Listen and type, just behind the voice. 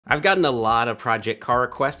I've gotten a lot of project car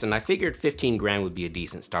requests and I figured 15 grand would be a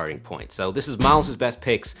decent starting point. So this is Miles' Best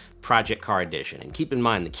Picks Project Car Edition, and keep in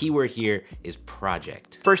mind the keyword here is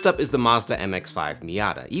project. First up is the Mazda MX-5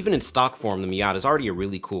 Miata. Even in stock form, the Miata is already a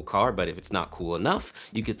really cool car, but if it's not cool enough,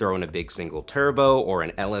 you could throw in a big single turbo or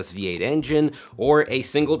an LSV8 engine or a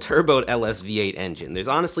single turboed LSV8 engine. There's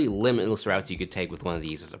honestly limitless routes you could take with one of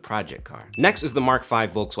these as a project car. Next is the Mk.5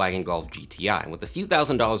 Volkswagen Golf GTI. With a few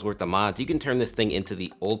 $1,000s worth of mods, you can turn this thing into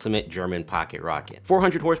the ultimate German pocket rocket.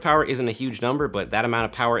 400 horsepower isn't a huge number, but that amount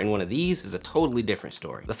of power in one of these is a totally different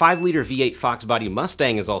story. The 5-liter V8 Foxbody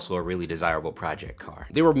Mustang is also a really desirable project car.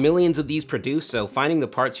 There were millions of these produced, so finding the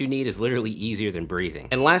parts you need is literally easier than breathing.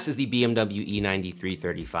 And last is the BMW E90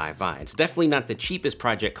 335i. It's definitely not the cheapest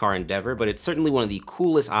project car endeavor, but it's certainly one of the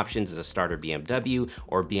coolest options as a starter BMW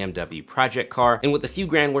or BMW project car, and with a few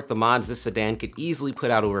grand worth of mods, this sedan could easily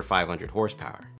put out over 500 horsepower.